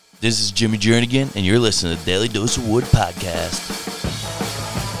This is Jimmy Jernigan, and you're listening to Daily Dose of Wood podcast.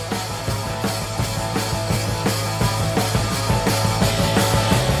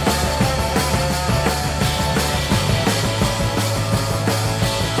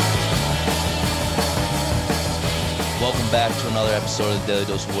 Welcome back to another episode of the Daily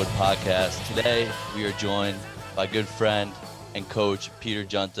Dose of Wood podcast. Today, we are joined by good friend and coach, Peter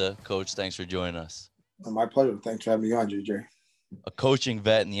Junta. Coach, thanks for joining us. My pleasure. Thanks for having me on, JJ. A coaching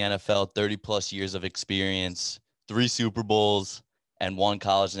vet in the NFL, 30-plus years of experience, 3 Super Bowls, and 1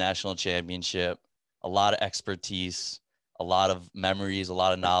 college national championship. A lot of expertise, a lot of memories, a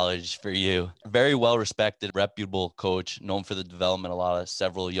lot of knowledge for you. Very well-respected, reputable coach, known for the development of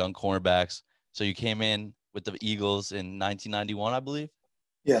several young cornerbacks. So you came in with the Eagles in 1991, I believe?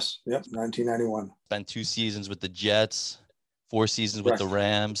 Yes, 1991. Spent 2 seasons with the Jets, 4 seasons with the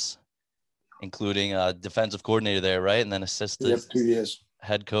Rams, including a defensive coordinator there, right? And then assistant 2 years.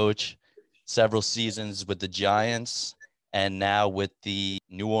 Head coach, several seasons with the Giants, and now with the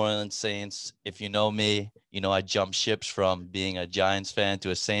New Orleans Saints. If you know me, you know I jumped ships from being a Giants fan to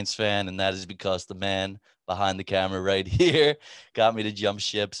a Saints fan, and that is because the man behind the camera right here got me to jump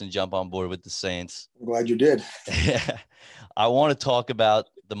ships and jump on board with the Saints. I'm glad you did. I want to talk about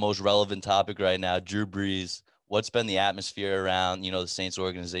the most relevant topic right now, Drew Brees. What's been the atmosphere around, the Saints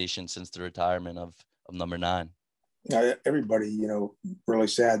organization since the retirement of number 9? Everybody, really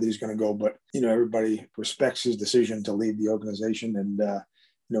sad that he's going to go, but, everybody respects his decision to leave the organization, and,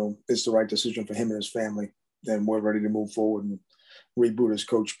 it's the right decision for him and his family. And we're ready to move forward and reboot, as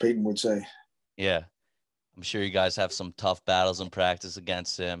Coach Payton would say. Yeah. I'm sure you guys have some tough battles in practice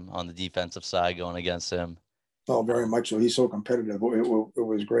against him on the defensive side going against him. Oh, very much so. He's so competitive. It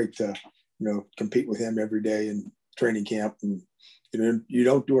was great to, compete with him every day in training camp. And, you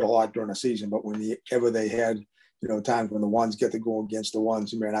don't do it a lot during the season, but whenever they had, times when the ones get to go against the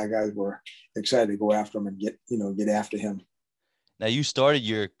ones, our guys were excited to go after him and get after him. Now, you started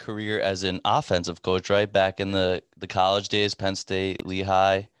your career as an offensive coach, right? Back in the college days, Penn State,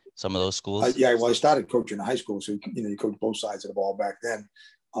 Lehigh, some of those schools? Well, I started coaching in high school, so, you coach both sides of the ball back then.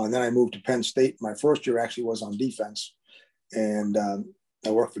 And then I moved to Penn State. My first year actually was on defense. And I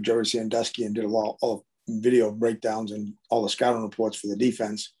worked for Jerry Sandusky and did a lot of video breakdowns and all the scouting reports for the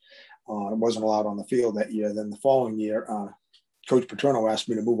defense. I wasn't allowed on the field that year. Then the following year, Coach Paterno asked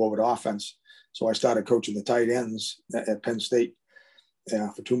me to move over to offense. So I started coaching the tight ends at Penn State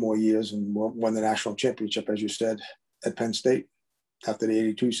for 2 more years and won the national championship, as you said, at Penn State after the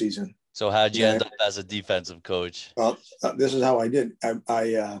 82 season. So how'd you end up as a defensive coach? Well, this is how I did.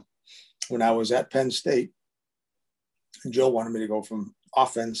 I when I was at Penn State, Joe wanted me to go from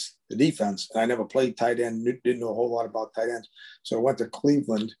offense to defense. And I never played tight end, didn't know a whole lot about tight ends. So I went to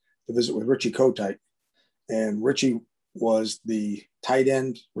Cleveland to visit with Richie Kotite. And Richie was the tight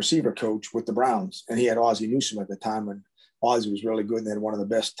end receiver coach with the Browns. And he had Ozzie Newsome at the time. And Ozzie was really good. And they had one of the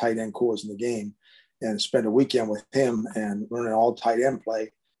best tight end cores in the game. And spent a weekend with him and learning all tight end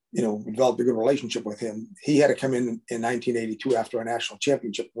play. Developed a good relationship with him. He had to come in 1982 after a national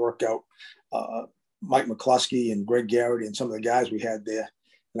championship workout. Mike McCluskey and Greg Garrity and some of the guys we had there.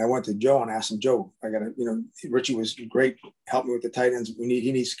 And I went to Joe and asked him, Joe, I got to, Richie was great, helped me with the tight ends.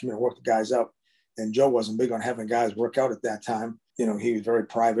 He needs to come in and work the guys out. And Joe wasn't big on having guys work out at that time. He was very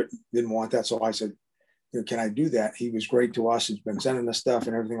private, didn't want that. So I said, can I do that? He was great to us. He's been sending us stuff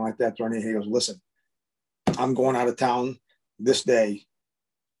and everything like that. And he goes, listen, I'm going out of town this day.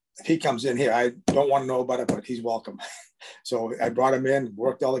 If he comes in here, I don't want to know about it, but he's welcome. So I brought him in,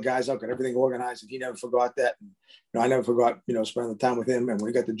 worked all the guys out, got everything organized, and he never forgot that. And I never forgot, spending the time with him. And when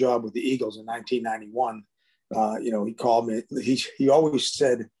he got the job with the Eagles in 1991, he called me. He always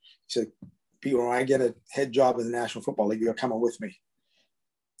said, Pete, when I get a head job in the National Football League, you're coming with me.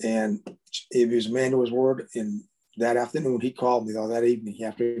 And he was a man to his word. And that afternoon, he called me, that evening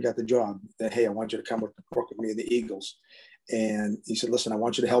after he got the job, that, hey, I want you to come work with me in the Eagles. And he said, listen, I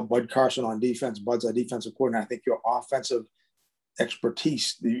want you to help Bud Carson on defense. Bud's our defensive coordinator. I think your offensive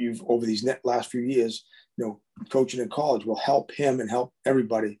expertise that you've over these last few years, coaching in college will help him and help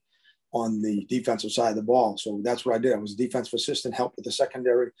everybody on the defensive side of the ball. So that's what I did. I was a defensive assistant, helped with the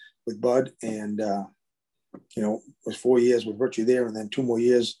secondary with Bud. And, it was 4 years with Richie there and then 2 more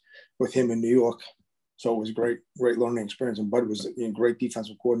years with him in New York. So it was a great learning experience. And Bud was a great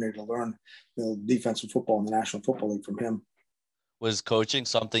defensive coordinator to learn defensive football in the National Football League from him. Was coaching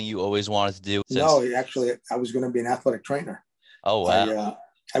something you always wanted to do? No, actually, I was going to be an athletic trainer. Oh, wow.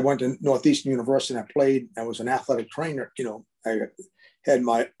 I went to Northeastern University and I played. I was an athletic trainer. I had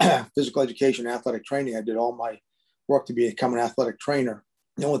my physical education, athletic training. I did all my work to become an athletic trainer.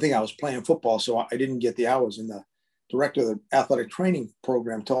 The only thing I was playing football, so I didn't get the hours in the director of the athletic training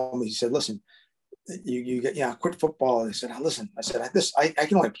program told me, he said, listen, you get, quit football. And I said, listen, I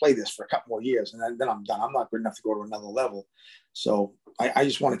can only play this for a couple more years and then I'm done. I'm not good enough to go to another level. So I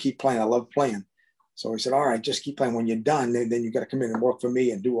just want to keep playing. I love playing. So he said, all right, just keep playing. When you're done, then you got to come in and work for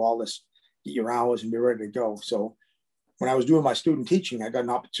me and do all this, get your hours and be ready to go. So when I was doing my student teaching, I got an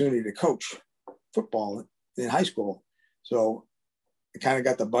opportunity to coach football in high school. So I kind of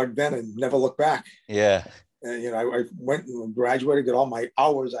got the bug then and never looked back. Yeah. I went and graduated, got all my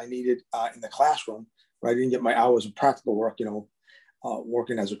hours I needed in the classroom, but I didn't get my hours of practical work,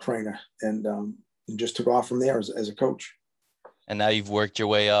 working as a trainer, and just took off from there as a coach. And now you've worked your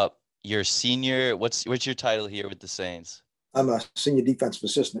way up. You're senior. What's your title here with the Saints? I'm a senior defensive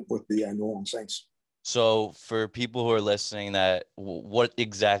assistant with the New Orleans Saints. So for people who are listening, what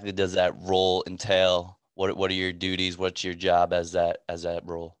exactly does that role entail? What are your duties? What's your job as that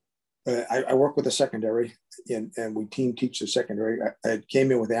role? I work with the secondary, and we team teach the secondary. I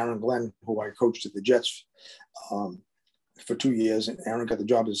came in with Aaron Glenn, who I coached at the Jets for 2 years, and Aaron got the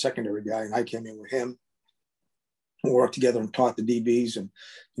job as a secondary guy, and I came in with him. We worked together and taught the DBs and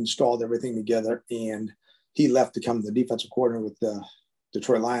installed everything together. And he left to become the defensive coordinator with the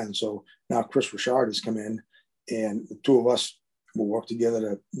Detroit Lions. So now Chris Richard has come in, and the two of us will work together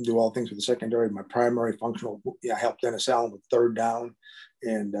to do all things with the secondary. My primary functional, I helped Dennis Allen with third down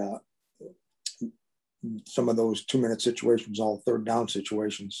and some of those 2-minute situations, all third down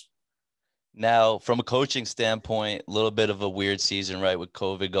situations. Now, from a coaching standpoint, a little bit of a weird season, right, with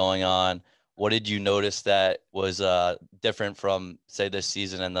COVID going on. What did you notice that was different from, say, this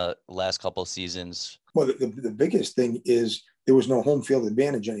season and the last couple of seasons? Well, the biggest thing is there was no home field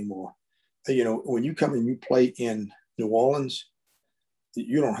advantage anymore. When you come and you play in New Orleans,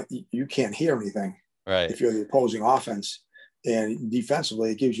 you can't hear anything. Right. If you're the opposing offense. And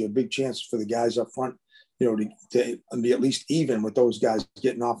defensively, it gives you a big chance for the guys up front, to be at least even with those guys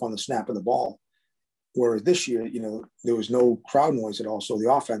getting off on the snap of the ball. Whereas this year, there was no crowd noise at all. So the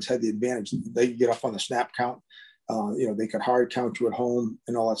offense had the advantage. They could get up on the snap count. They could hard count you at home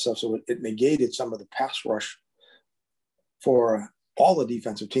and all that stuff. So it negated some of the pass rush for all the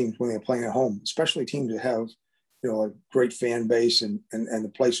defensive teams when they're playing at home, especially teams that have, a great fan base and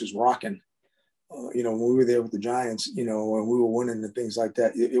the place is rocking. When we were there with the Giants, and we were winning and things like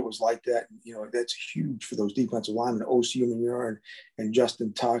that, it was like that. That's huge for those defensive linemen, O.C. Manure and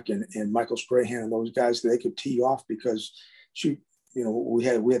Justin Tuck and Michael Strahan and those guys. They could tee off because, we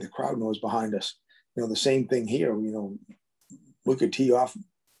had the crowd noise behind us. The same thing here. We could tee off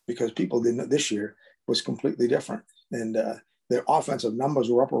because people didn't. This year was completely different, and their offensive numbers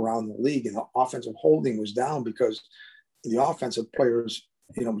were up around the league, and the offensive holding was down because the offensive players,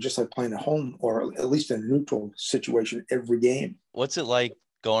 just like playing at home or at least in a neutral situation every game. What's it like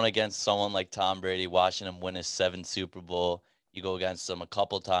going against someone like Tom Brady, watching him win his 7th Super Bowl? You go against him a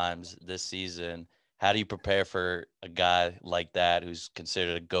couple times this season. How do you prepare for a guy like that who's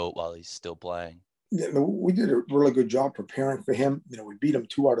considered a GOAT while he's still playing? Yeah, we did a really good job preparing for him. We beat him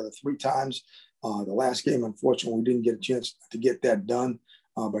 2 out of the 3 times. The last game, unfortunately, we didn't get a chance to get that done.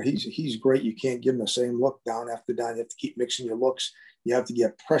 But he's great. You can't give him the same look down after down. You have to keep mixing your looks. You have to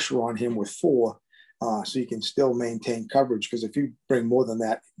get pressure on him with 4 so you can still maintain coverage. Because if you bring more than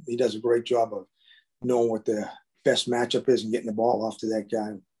that, he does a great job of knowing what the best matchup is and getting the ball off to that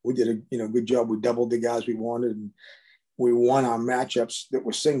guy. We did a good job. We doubled the guys we wanted, and we won our matchups that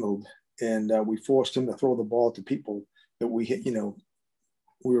were singled. And we forced him to throw the ball to people that we hit,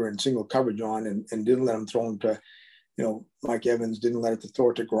 we were in single coverage on and didn't let him throw them to, Mike Evans, didn't let it to throw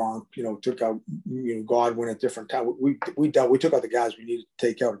it to Gronk, took out, Godwin at different times. We took out the guys we needed to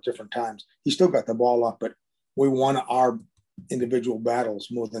take out at different times. He still got the ball up, but we won our individual battles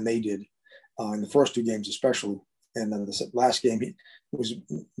more than they did in the first 2 games, especially. And then the last game, it was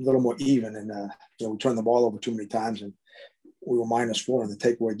a little more even. And, we turned the ball over too many times and we were -4 in the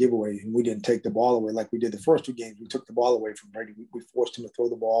takeaway giveaway. And we didn't take the ball away like we did the first 2 games. We took the ball away from Brady. We forced him to throw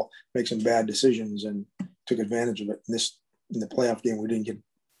the ball, make some bad decisions, and took advantage of it. In the playoff game, we didn't get to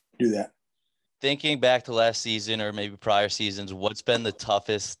do that. Thinking back to last season or maybe prior seasons, what's been the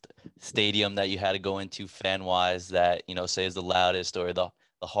toughest stadium that you had to go into fan-wise that, say is the loudest or the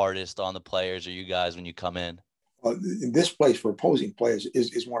hardest on the players or you guys when you come in? This place for opposing players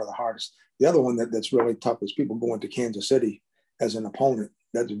is one of the hardest. The other one that's really tough is people going to Kansas City as an opponent.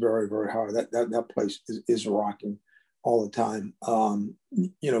 That's very, very hard. That place is rocking all the time.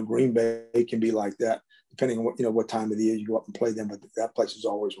 Green Bay can be like that, depending on what time of the year you go up and play them. But that place is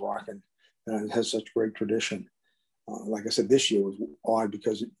always rocking, and it has such great tradition. Like I said, this year was odd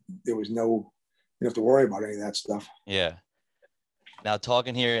because there was no, you don't have to worry about any of that stuff. Yeah. Now,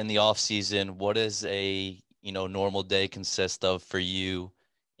 talking here in the off season, what is a normal day consist of for you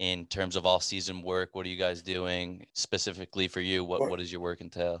in terms of all season work? What are you guys doing specifically for you? What does your work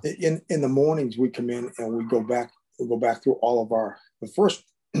entail? In the mornings, we come in and we go back through all of the first,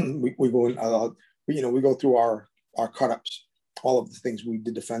 we go in, we go through our cut-ups, all of the things we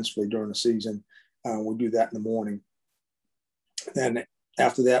did defensively during the season. We do that in the morning. Then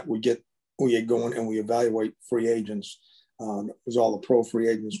after that, we get going and we evaluate free agents. It was all the pro free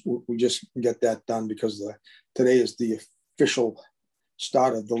agents. We just get that done because today is the official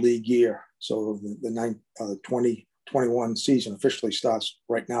start of the league year. So the 2021 season officially starts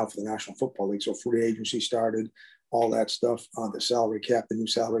right now for the National Football League. So free agency started, all that stuff. The salary cap, the new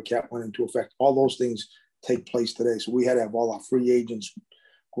salary cap went into effect. All those things take place today. So we had to have all our free agents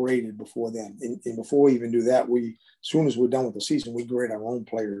graded before then. And before we even do that, as soon as we're done with the season, we grade our own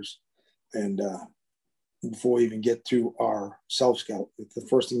players. And before we even get to our self-scout, the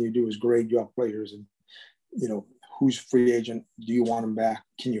first thing you do is grade your players and, who's free agent? Do you want them back?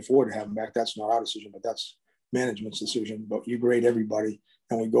 Can you afford to have them back? That's not our decision, but that's management's decision. But you grade everybody,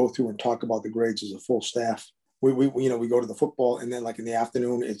 and we go through and talk about the grades as a full staff. We go to the football, and then like in the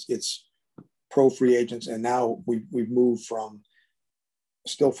afternoon, it's pro free agents, and now we've moved from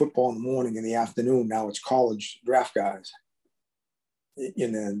still football in the morning. In the afternoon, now it's college draft guys.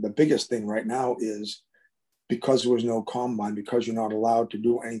 And then the biggest thing right now is because there was no combine, because you're not allowed to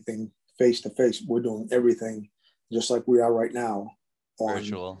do anything face to face, we're doing everything just like we are right now on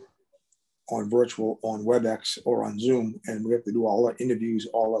virtual, on WebEx or on Zoom. And we have to do all our interviews,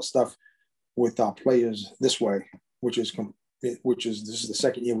 all that stuff with our players this way, this is the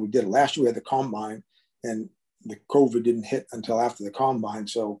second year we did it. Last year we had the combine and the COVID didn't hit until after the combine.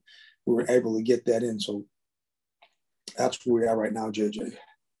 So we were able to get that in. So that's where we are right now, JJ.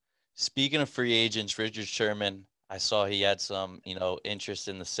 Speaking of free agents, Richard Sherman, I saw he had some, interest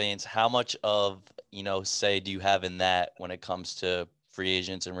in the Saints. How much of, say do you have in that when it comes to free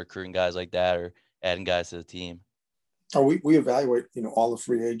agents and recruiting guys like that or adding guys to the team? Oh, we evaluate, all the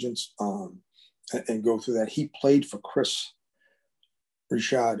free agents and go through that. He played for Chris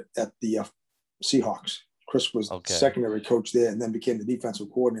Richard at the Seahawks. Chris was the secondary coach there and then became the defensive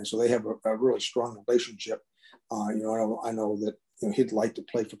coordinator. So they have a really strong relationship. I know that he'd like to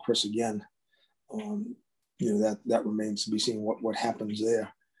play for Chris again. That remains to be seen what happens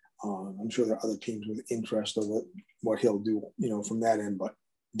there. I'm sure there are other teams with interest of what he'll do, from that end, but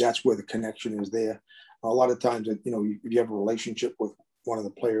that's where the connection is there. A lot of times, if you have a relationship with one of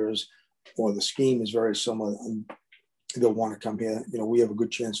the players or the scheme is very similar, they'll want to come here. We have a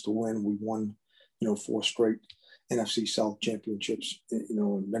good chance to win. We've won, 4 straight NFC South championships,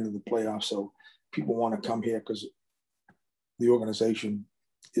 and been to the playoffs. So people want to come here because the organization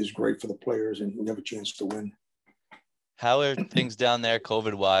is great for the players and we have a chance to win. How are things down there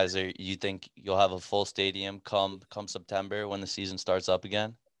COVID-wise? Or you think you'll have a full stadium come September when the season starts up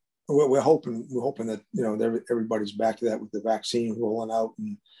again? We're hoping that everybody's back to that with the vaccine rolling out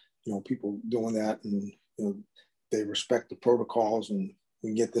and people doing that and they respect the protocols and we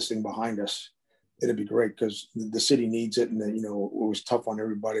can get this thing behind us. It'd be great because the city needs it, and it was tough on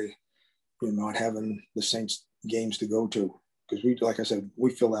everybody, not having the Saints games to go to because like I said,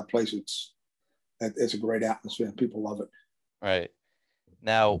 we fill that place. It's a great atmosphere. People love it. Right.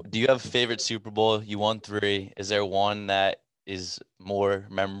 Now, do you have a favorite Super Bowl? You won 3. Is there one that is more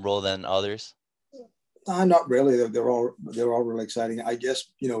memorable than others? Not really. They're all really exciting. I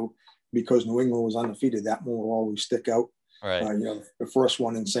guess, because New England was undefeated, that one will always stick out. Right. The first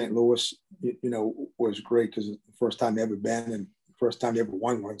one in St. Louis, was great because it's the first time they ever been and first time they ever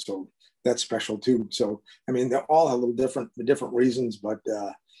won one. So that's special too. So, they all have a little different reasons, but,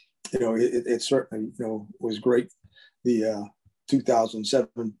 it certainly, was great. The 2007,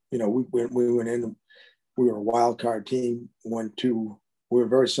 we went in, we were a wild card team, we were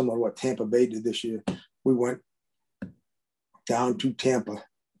very similar to what Tampa Bay did this year. We went down to Tampa,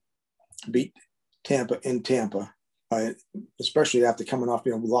 beat Tampa in Tampa, especially after coming off,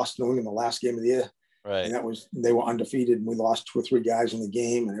 we lost New England the last game of the year. Right. And they were undefeated and we lost 2 or 3 guys in the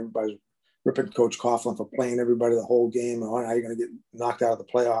game and everybody's ripping Coach Coughlin for playing everybody the whole game. And how you're going to get knocked out of the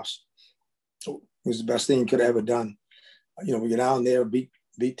playoffs. So it was the best thing you could have ever done. We get down there, beat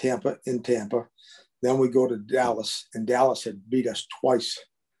Tampa in Tampa. Then we go to Dallas, and Dallas had beat us twice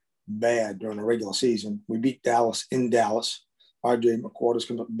bad during the regular season. We beat Dallas in Dallas. R.J. McQuarters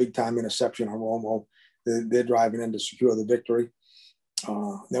comes up big time interception on Romo. They're driving in to secure the victory.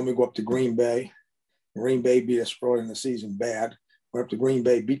 Then we go up to Green Bay. Green Bay beat us early in the season bad. Went up to Green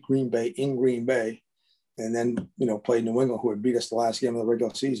Bay, beat Green Bay in Green Bay, and then, played New England, who had beat us the last game of the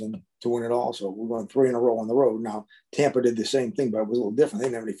regular season to win it all. So we won 3 in a row on the road. Now, Tampa did the same thing, but it was a little different. They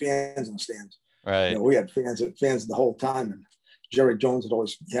didn't have any fans in the stands. Right. We had fans the whole time, and Jerry Jones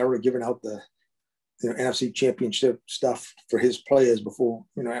had already given out the NFC Championship stuff for his players before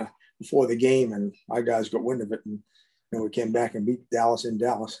the game, and our guys got wind of it, and we came back and beat Dallas in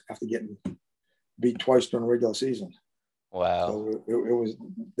Dallas after getting beat twice during the regular season. Wow. So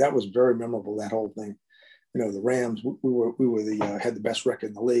that was very memorable, that whole thing. The Rams, had the best record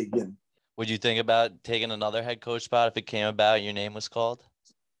in the league. And would you think about taking another head coach spot if it came about, your name was called?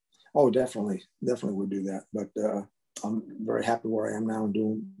 Oh, definitely would do that. But I'm very happy where I am now and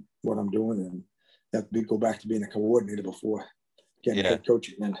doing what I'm doing, and have to go back to being a coordinator before getting head coach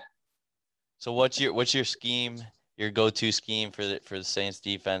again. So what's your scheme, your go-to scheme for the Saints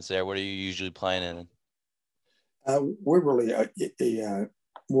defense there? What are you usually playing in? We're really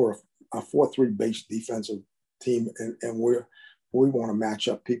more a 4-3 based defensive team, and we want to match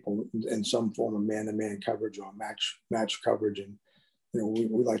up people in some form of man-to-man coverage or match coverage, and we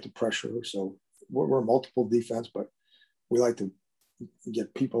like to pressure. So we're a multiple defense, but we like to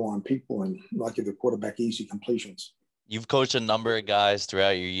get people on people and not give the quarterback easy completions. You've coached a number of guys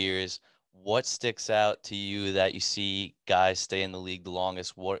throughout your years. What sticks out to you that you see guys stay in the league the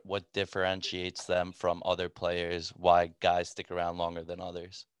longest? What differentiates them from other players? Why guys stick around longer than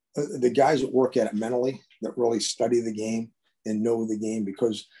others? The guys that work at it mentally, that really study the game and know the game,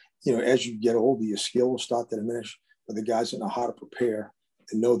 because as you get older, your skills start to diminish. But the guys that know how to prepare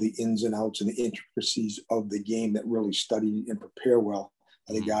and know the ins and outs and the intricacies of the game, that really study and prepare well,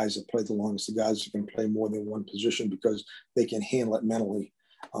 are the guys that play the longest. The guys that can play more than one position because they can handle it mentally.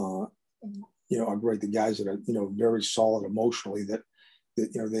 Are great. The guys that are very solid emotionally, that they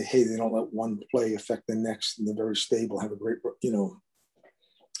don't let one play affect the next, and they're very stable, have a great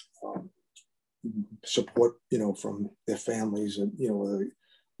support from their families and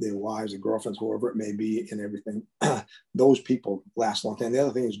their wives, their girlfriends, whoever it may be, and everything. Those people last a long time. The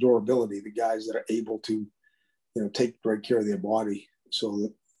other thing is durability. The guys that are able to take great care of their body so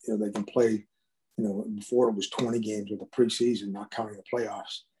that they can play. Before it was 20 games with the preseason, not counting the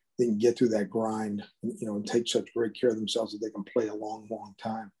playoffs. They can get through that grind, and take such great care of themselves that they can play a long, long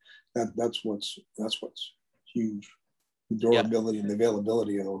time. That's what's huge. The durability and the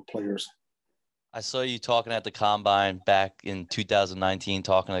availability of those players. I saw you talking at the Combine back in 2019,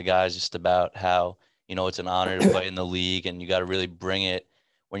 talking to guys just about how, it's an honor to play in the league and you got to really bring it.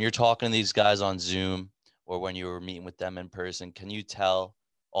 When you're talking to these guys on Zoom or when you were meeting with them in person, can you tell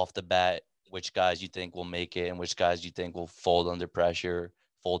off the bat which guys you think will make it and which guys you think will fold under pressure,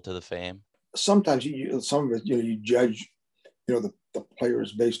 fold to the fame? Sometimes some of it, you judge, the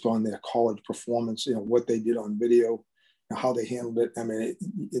players based on their college performance, what they did on video, how they handled it. I mean,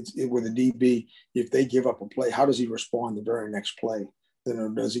 it's with a DB, if they give up a play, how does he respond the very next play?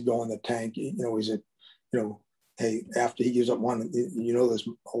 Does he go in the tank? Is it, hey, after he gives up one, there's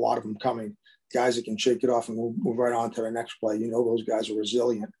a lot of them coming. Guys that can shake it off and move right on to the next play. Those guys are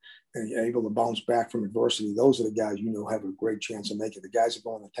resilient and able to bounce back from adversity. Those are the guys have a great chance of making it. The guys that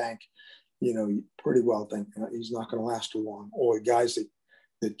go in the tank, you pretty well think he's not going to last too long. Or the guys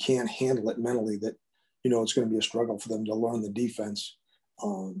that can't handle it mentally, that it's going to be a struggle for them to learn the defense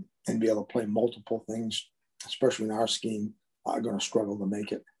and be able to play multiple things, especially in our scheme, are going to struggle to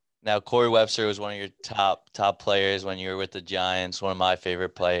make it. Now, Corey Webster was one of your top players when you were with the Giants, one of my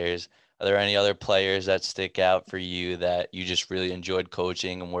favorite players. Are there any other players that stick out for you that you just really enjoyed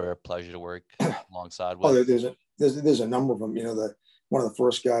coaching and were a pleasure to work alongside with? Oh, there's a number of them. One of the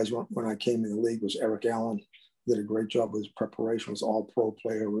first guys when I came in the league was Eric Allen. Did a great job with his preparation. Was all pro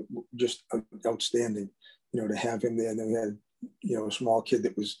player, just outstanding. To have him there. And then we had a small kid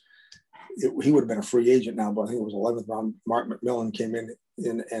that he would have been a free agent now, but I think it was 11th round. Mark McMillan came in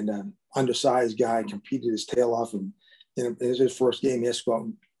and undersized guy, competed his tail off, and it was his first game. He has to go out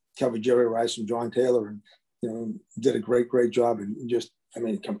and cover Jerry Rice and John Taylor, and did a great job, and just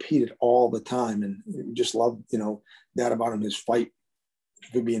competed all the time, and just loved that about him, his fight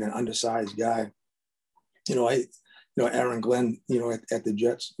for being an undersized guy. Aaron Glenn, at the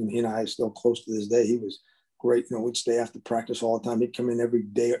Jets, and he and I are still close to this day. He was great. We'd stay after practice all the time. He'd come in every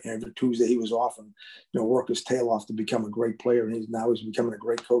day, every Tuesday he was off, and work his tail off to become a great player. And he's becoming a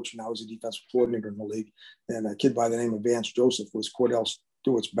great coach. And now he's a defensive coordinator in the league. And a kid by the name of Vance Joseph was Cordell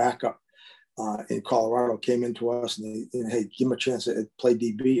Stewart's backup in Colorado. Came into us and hey, give him a chance to play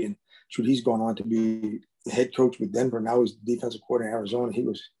DB. And he's gone on to be the head coach with Denver. Now he's the defensive coordinator in Arizona. He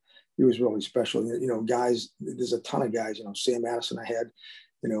was really special. Guys, there's a ton of guys. Sam Addison I had,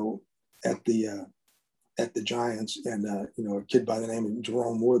 at the Giants, and a kid by the name of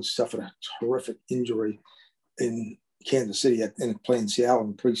Jerome Woods suffered a horrific injury in Kansas City and playing Seattle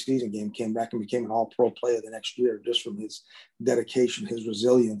in the preseason game. Came back and became an All-Pro player the next year, just from his dedication, his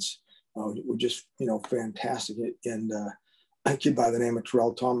resilience, were just, fantastic. And a kid by the name of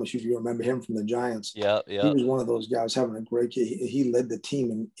Terrell Thomas, if you remember him from the Giants. Yeah. He was one of those guys having a great year. He led the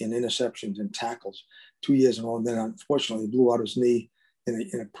team in interceptions and tackles 2 years in a row. And then unfortunately he blew out his knee in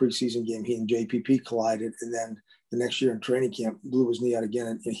a preseason game. He and JPP collided. And then the next year in training camp, blew his knee out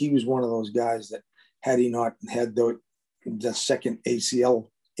again. And he was one of those guys that, had he not had the second ACL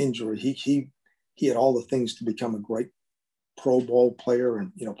injury, he had all the things to become a great Pro Bowl player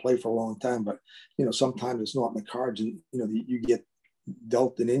and, play for a long time. But, sometimes it's not in the cards. And, you get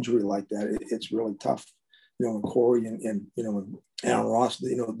dealt an injury like that. It's really tough. And Corey and Aaron Ross,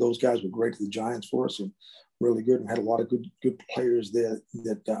 those guys were great at the Giants for us and really good, and had a lot of good players there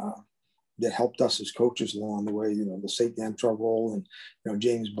that helped us as coaches along the way. The safety Antrell Roll and,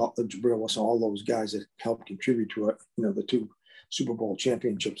 James Butler, Jabril Wilson, all those guys that helped contribute to it. The 2 Super Bowl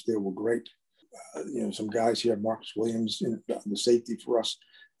championships there were great. Some guys here, Marcus Williams, the safety for us,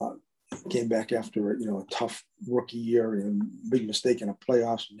 came back after a tough rookie year and big mistake in a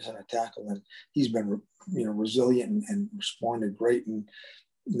playoffs, missing a tackle, and he's been resilient and responded great. And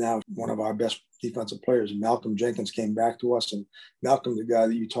now one of our best defensive players, Malcolm Jenkins, came back to us. And Malcolm, the guy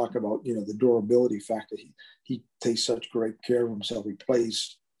that you talk about, the durability factor, he takes such great care of himself. He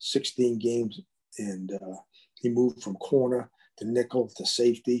plays 16 games, and he moved from corner to nickel to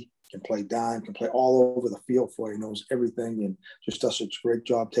safety. Can play dime, can play all over the field for you. He knows everything and just does such a great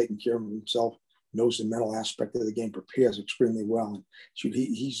job taking care of himself. Knows the mental aspect of the game, prepares extremely well. And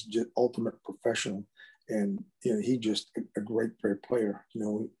he's just ultimate professional. And, he's just a great player.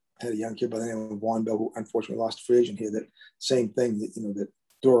 Had a young kid by the name of Vaughn Bell, who unfortunately lost a free agent here. That same thing, that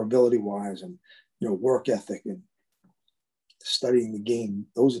durability wise and, work ethic and studying the game.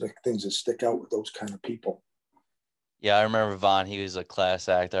 Those are the things that stick out with those kind of people. Yeah, I remember Vaughn. He was a class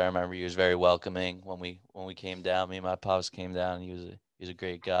act. I remember he was very welcoming when we came down. Me and my pops came down. He was a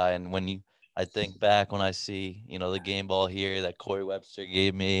great guy. And I think back when I see, the game ball here that Corey Webster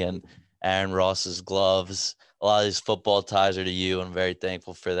gave me and Aaron Ross's gloves, a lot of these football ties are to you. I'm very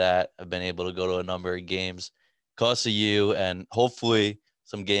thankful for that. I've been able to go to a number of games because of you, and hopefully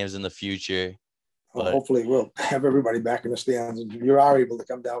some games in the future. Well, hopefully we'll have everybody back in the stands and you are able to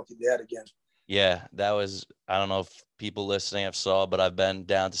come down with your dad again. Yeah, that was, I don't know if people listening have saw, but I've been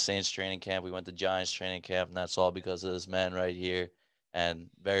down to Saints training camp. We went to Giants training camp, and that's all because of this man right here. And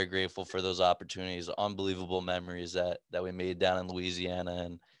very grateful for those opportunities, unbelievable memories that we made down in Louisiana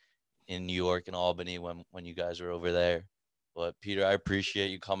and in New York and Albany when you guys were over there. But Peter, I appreciate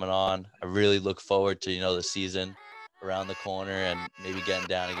you coming on. I really look forward to, the season around the corner and maybe getting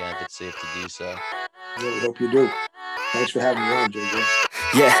down again if it's safe to do so. Yeah, we hope you do. Thanks for having me on, JJ.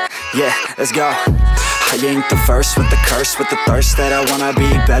 Yeah, let's go. I ain't the first with the curse, with the thirst that I wanna be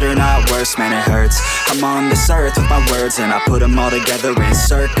better, not worse, man it hurts. I'm on this earth with my words and I put them all together,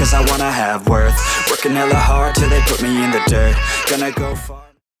 insert, cause I wanna have worth. Working hella hard till they put me in the dirt, gonna go far.